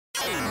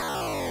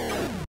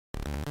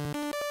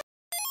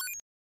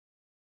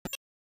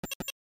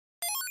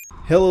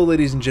Hello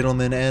ladies and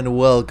gentlemen, and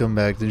welcome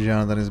back to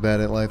Jonathan is Bad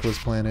at Lifeless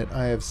Planet.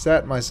 I have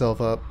sat myself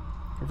up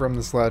from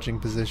the slouching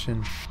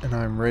position, and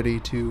I'm ready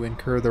to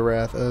incur the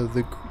wrath of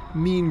the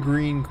mean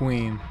green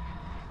queen,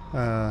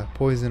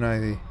 Poison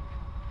Ivy.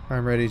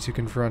 I'm ready to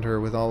confront her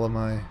with all of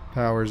my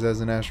powers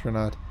as an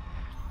astronaut.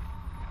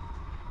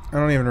 I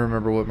don't even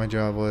remember what my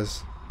job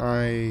was.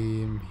 I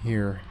am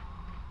here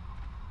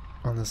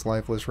on this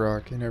lifeless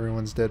rock, and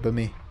everyone's dead but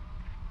me.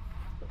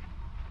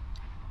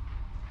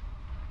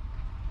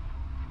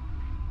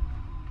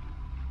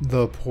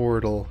 The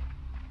portal.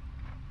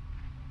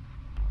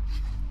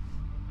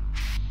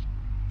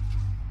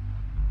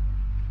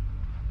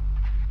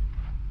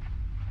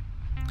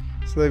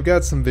 So they've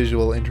got some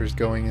visual interest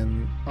going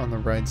in on the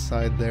right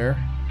side there.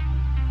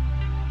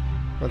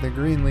 But the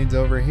green leads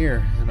over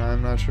here, and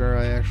I'm not sure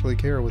I actually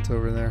care what's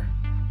over there.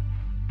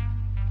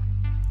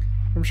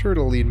 I'm sure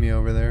it'll lead me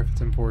over there if it's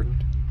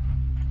important,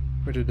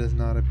 which it does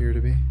not appear to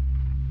be.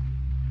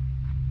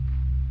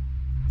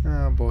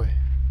 Oh boy.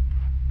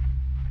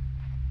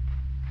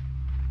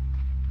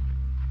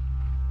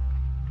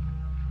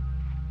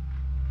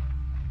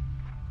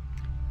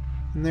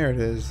 And there it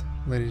is,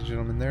 ladies and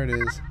gentlemen, there it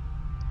is.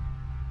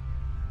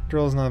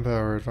 Control is not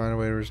powered, find a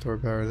way to restore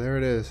power. There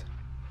it is.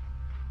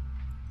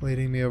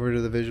 Leading me over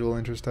to the visual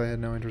interest I had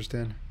no interest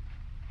in.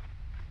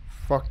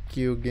 Fuck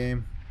you,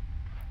 game.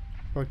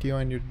 Fuck you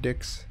and your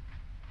dicks.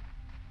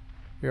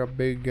 Your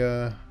big,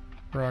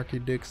 rocky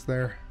dicks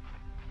there.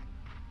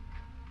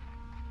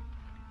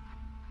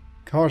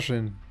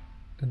 Caution,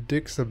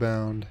 dicks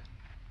abound.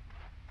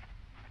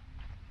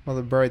 Well,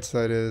 the bright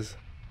side is...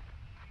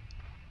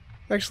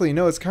 Actually, you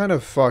know, it's kind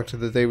of fucked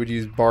that they would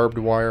use barbed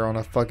wire on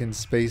a fucking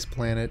space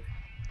planet.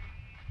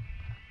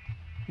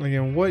 Like,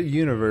 in what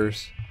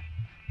universe?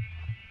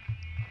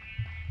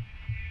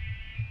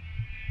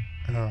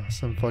 Oh,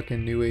 some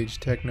fucking new age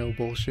techno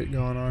bullshit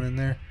going on in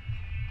there.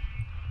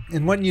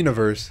 In what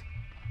universe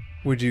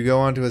would you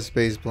go onto a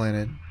space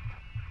planet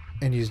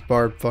and use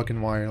barbed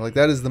fucking wire? Like,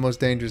 that is the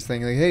most dangerous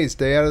thing. Like, hey,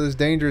 stay out of this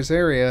dangerous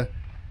area.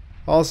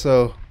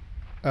 Also,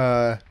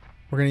 we're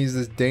gonna use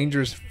this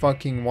dangerous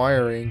fucking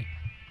wiring.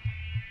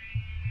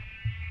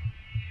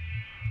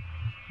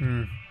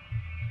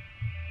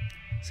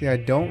 See, I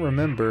don't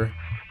remember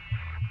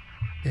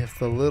if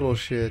the little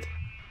shit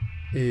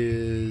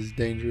is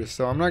dangerous,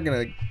 so I'm not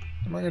gonna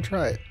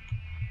try it.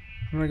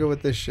 I'm gonna go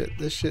with this shit.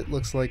 This shit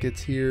looks like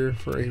it's here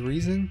for a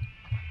reason,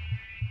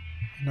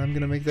 and I'm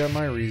gonna make that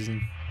my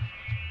reason.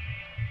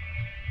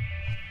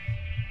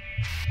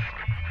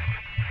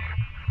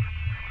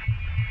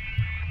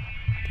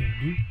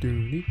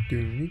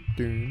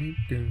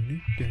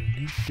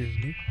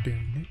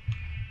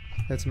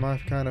 That's my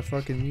kind of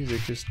fucking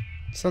music. Just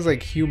sounds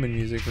like human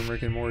music from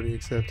Rick and Morty,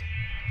 except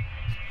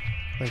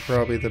like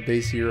probably the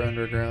bassier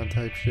underground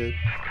type shit.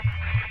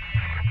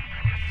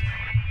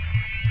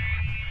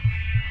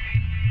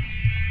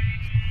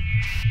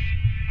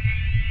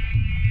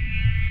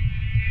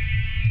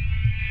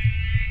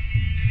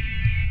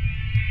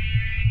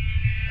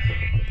 What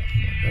the fuck?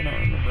 I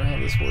don't remember how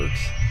this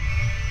works.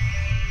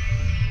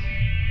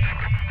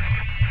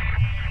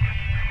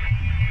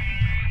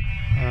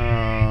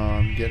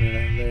 I'm getting it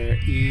out of there.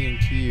 E and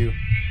Q.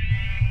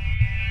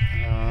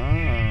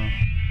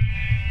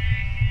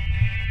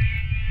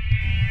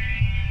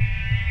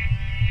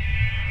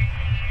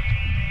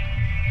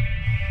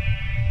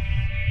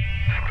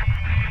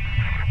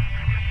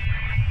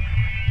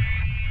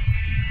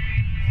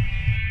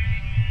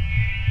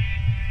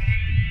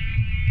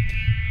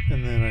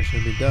 And then I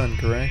should be done,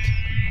 correct?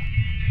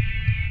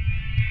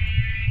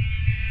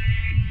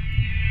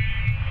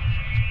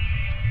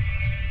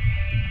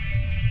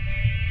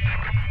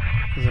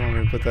 Does it want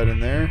me to put that in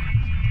there?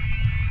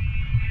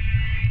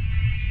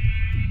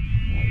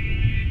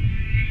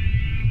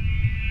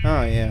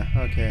 Oh yeah,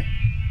 okay.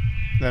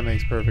 That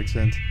makes perfect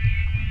sense.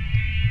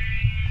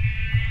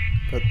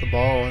 Put the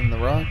ball in the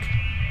rock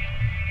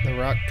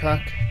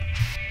cock,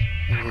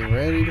 and get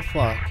ready to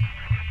flock.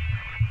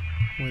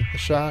 With the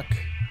shock.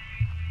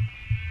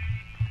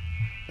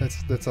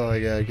 That's all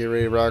I got. Get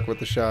ready to rock with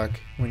the shock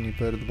when you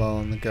put the ball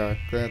in the cock.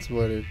 That's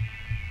what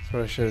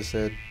I should have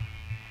said.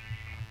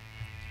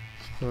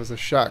 It was a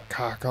shock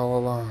cock all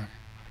along.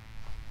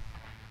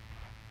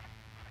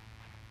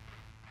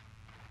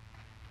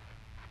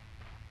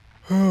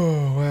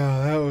 Oh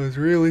wow, that was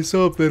really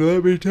something,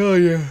 let me tell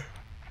you.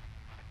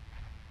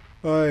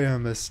 I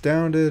am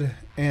astounded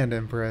and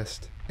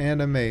impressed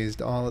and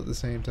amazed all at the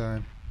same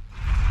time.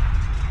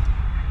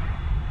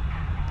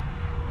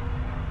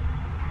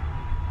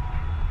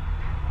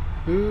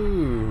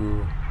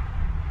 Ooh,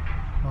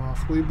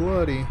 awfully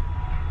bloody.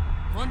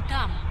 Вон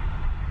там,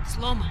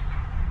 сломан.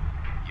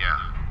 Yeah,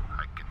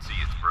 I can see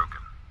it's broken.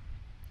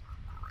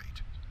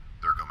 Great.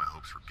 There go my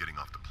hopes for getting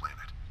off the planet.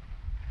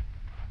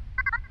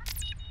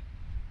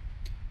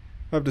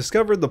 I've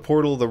discovered the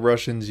portal the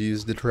Russians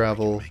used to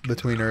travel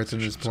between Earth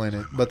and this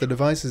planet, but the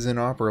device is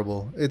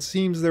inoperable. It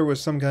seems there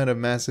was some kind of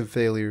massive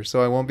failure,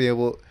 so I won't be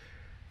able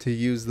to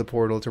use the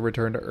portal to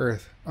return to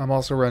Earth. I'm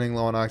also running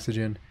low on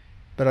oxygen.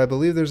 but I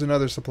believe there's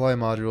another supply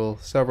module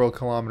several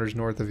kilometers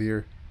north of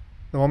here.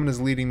 The woman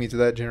is leading me to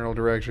that general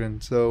direction,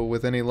 so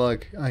with any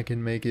luck, I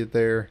can make it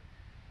there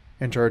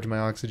and charge my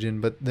oxygen,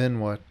 but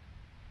then what?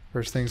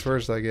 First things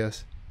first, I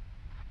guess.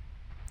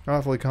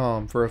 Awfully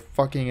calm for a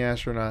fucking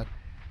astronaut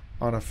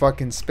on a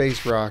fucking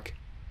space rock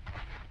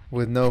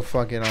with no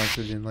fucking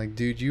oxygen. Like,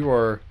 dude, you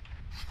are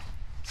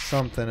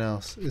something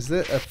else. Is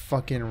that a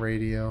fucking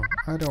radio?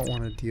 I don't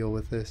want to deal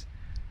with this.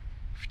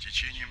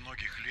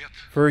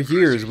 For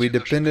years, we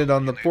depended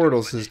on the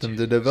portal system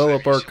to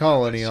develop our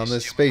colony on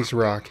this space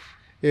rock.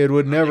 It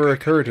would never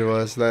occur to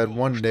us that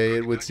one day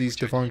it would cease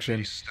to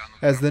function.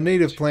 As the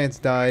native plants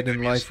died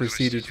and life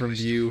receded from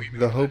view,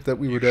 the hope that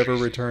we would ever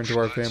return to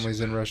our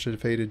families in Russia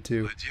faded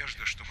too.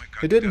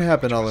 It didn't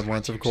happen all at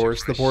once, of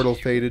course. The portal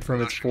faded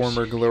from its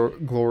former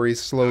glory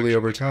slowly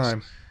over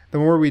time. The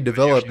more we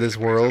developed this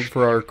world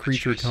for our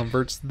creature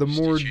comforts, the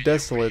more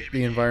desolate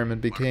the environment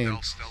became.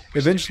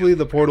 Eventually,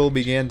 the portal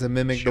began to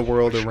mimic the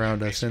world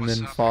around us, and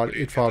then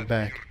it fought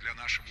back.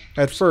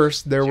 At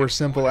first, there were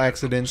simple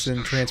accidents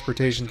in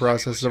transportation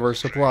process of our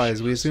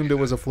supplies. We assumed it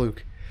was a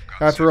fluke.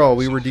 After all,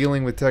 we were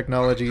dealing with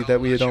technology that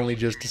we had only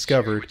just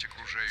discovered.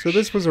 So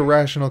this was a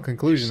rational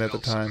conclusion at the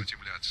time.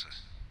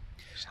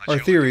 Our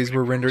theories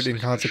were rendered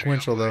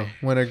inconsequential, though,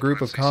 when a group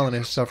of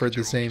colonists suffered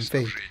the same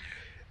fate.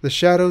 The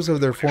shadows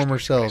of their former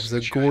selves, the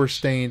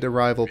gore-stained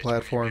arrival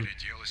platform,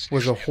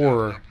 was a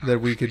horror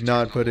that we could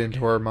not put out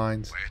of our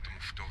minds.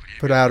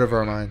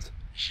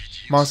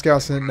 Moscow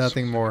sent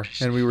nothing more,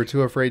 and we were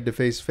too afraid to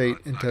face fate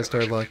and test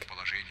our luck.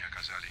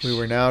 We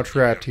were now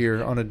trapped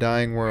here on a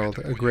dying world,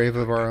 a grave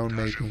of our own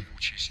making.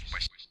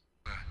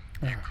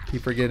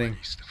 Keep forgetting.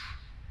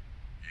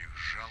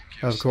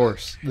 Of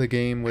course, the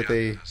game with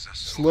a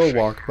slow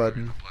walk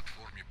button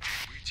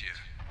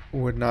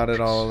would not at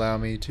all allow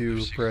me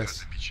to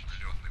press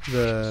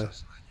the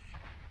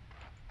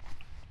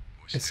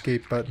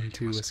escape button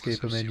to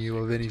escape a menu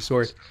of any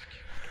sort.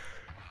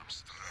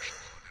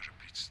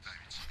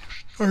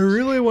 I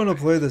really want to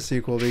play the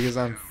sequel because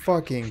I'm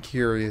fucking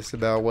curious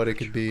about what it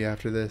could be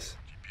after this.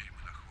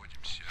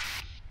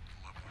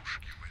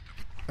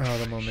 Oh,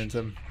 the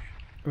momentum.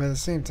 But at the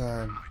same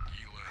time,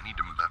 I need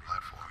to move that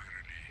platform.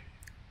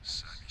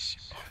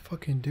 oh,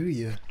 fucking do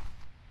you?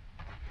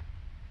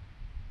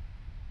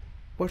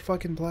 What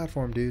fucking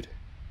platform, dude?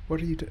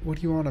 What are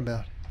you on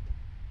about?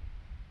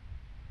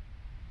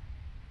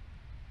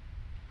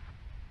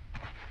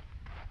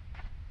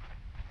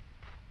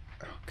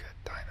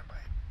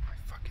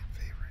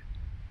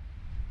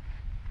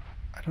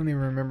 I don't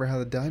even remember how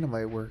the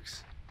dynamite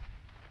works.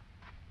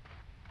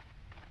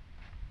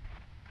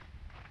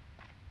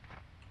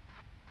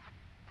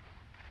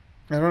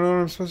 I don't know what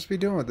I'm supposed to be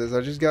doing with this.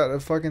 I just got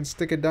a fucking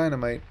stick of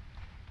dynamite.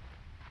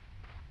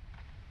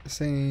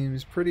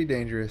 Seems pretty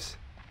dangerous.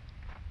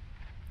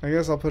 I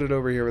guess I'll put it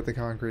over here with the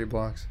concrete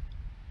blocks.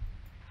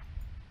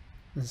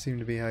 Doesn't seem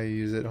to be how you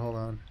use it. Hold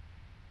on.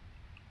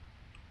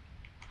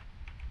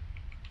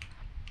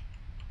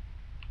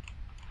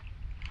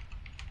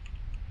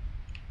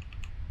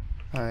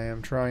 I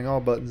am trying all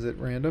buttons at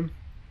random.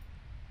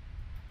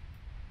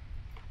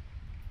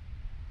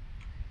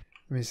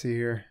 Let me see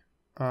here.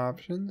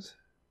 Options.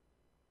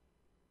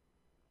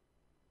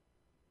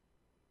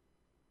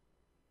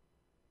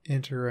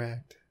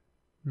 Interact.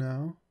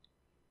 No.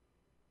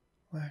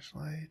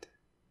 Flashlight.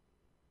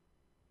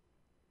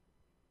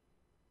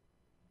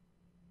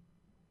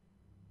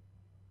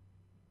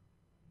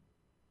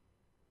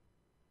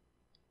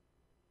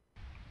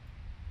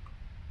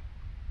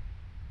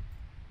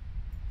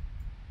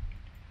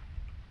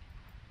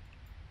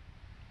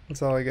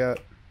 That's all I got.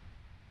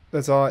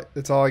 That's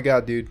all I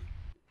got, dude.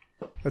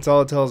 That's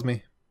all it tells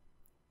me.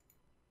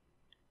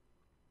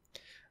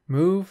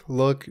 Move,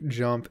 look,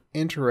 jump,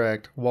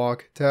 interact,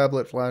 walk,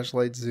 tablet,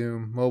 flashlight,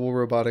 zoom, mobile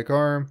robotic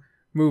arm,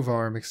 move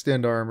arm,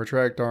 extend arm,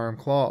 retract arm,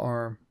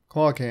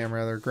 claw cam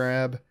rather,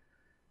 grab.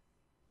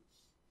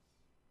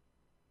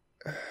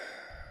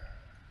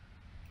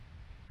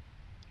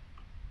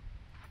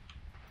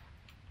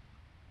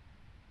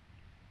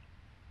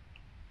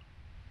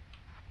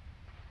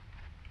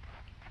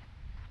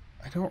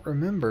 I don't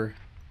remember.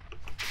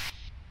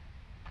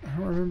 I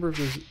don't remember if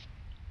there's...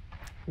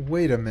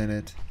 Wait a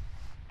minute.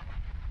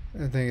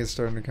 I think it's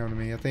starting to come to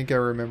me. I think I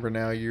remember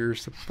now. You're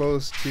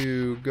supposed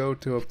to go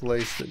to a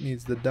place that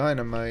needs the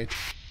dynamite,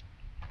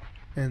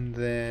 and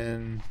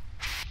then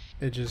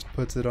it just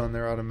puts it on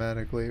there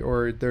automatically.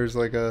 Or there's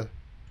like a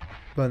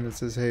button that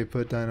says, hey,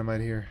 put dynamite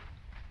here,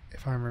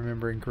 if I'm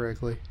remembering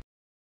correctly.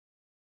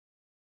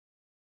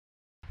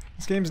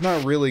 This game's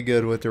not really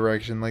good with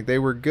direction. Like, they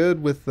were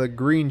good with the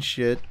green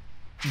shit,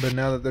 but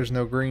now that there's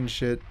no green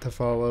shit to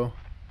follow,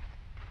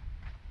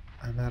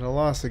 I'm at a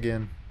loss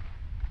again.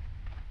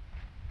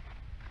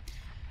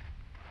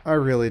 I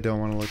really don't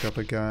want to look up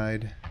a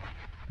guide.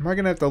 Am I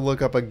gonna have to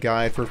look up a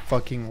guide for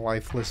fucking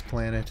Lifeless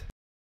Planet?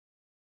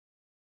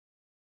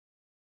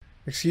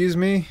 Excuse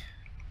me?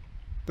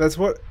 That's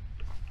what...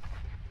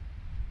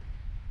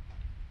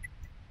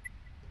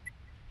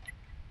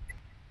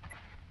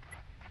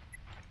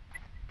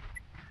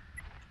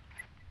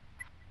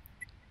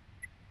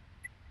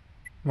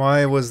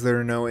 Why was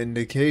there no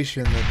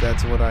indication that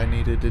that's what I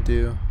needed to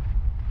do?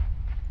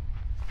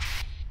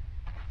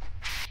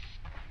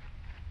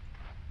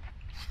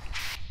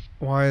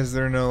 Why is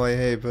there no like,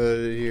 hey, put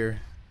it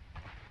here?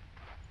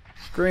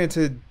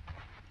 Granted,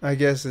 I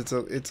guess it's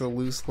a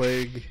loose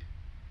leg.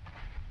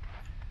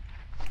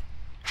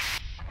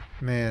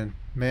 Man,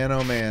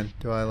 oh man,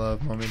 do I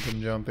love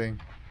momentum jumping.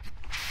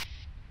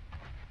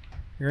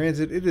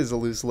 Granted, it is a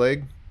loose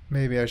leg.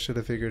 Maybe I should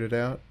have figured it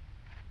out.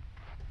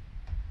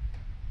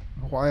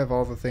 Why of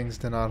all the things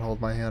to not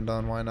hold my hand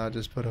on, why not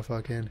just put a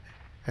fucking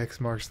X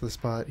marks the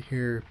spot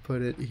here,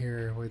 put it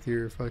here with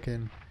your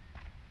fucking...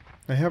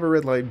 I have a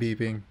red light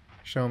beeping.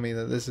 Show me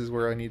that this is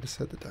where I need to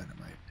set the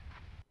dynamite.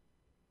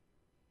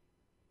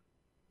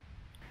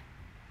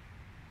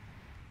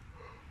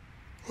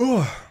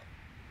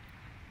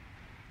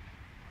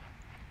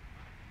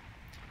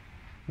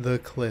 The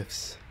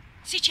cliffs.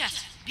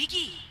 Сейчас,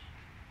 беги.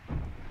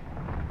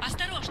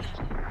 Осторожно.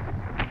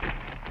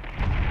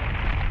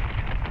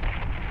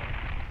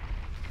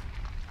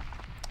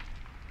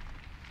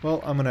 Well,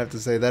 I'm going to have to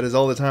say that is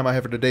all the time I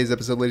have for today's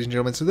episode, ladies and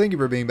gentlemen. So thank you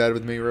for being bad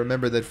with me.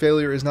 Remember that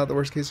failure is not the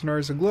worst case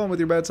scenario, so glow on with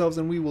your bad selves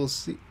and we will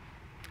see...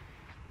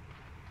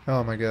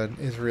 Oh my god,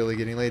 it's really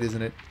getting late,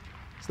 isn't it?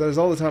 So that is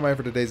all the time I have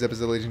for today's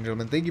episode, ladies and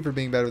gentlemen. Thank you for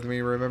being bad with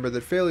me. Remember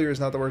that failure is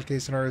not the worst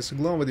case scenario, so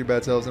glow on with your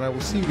bad selves, and I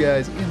will see you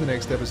guys in the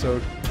next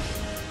episode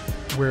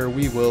where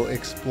we will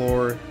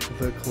explore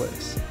the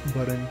cliffs.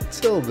 But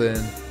until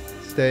then,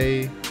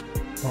 stay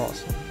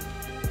awesome.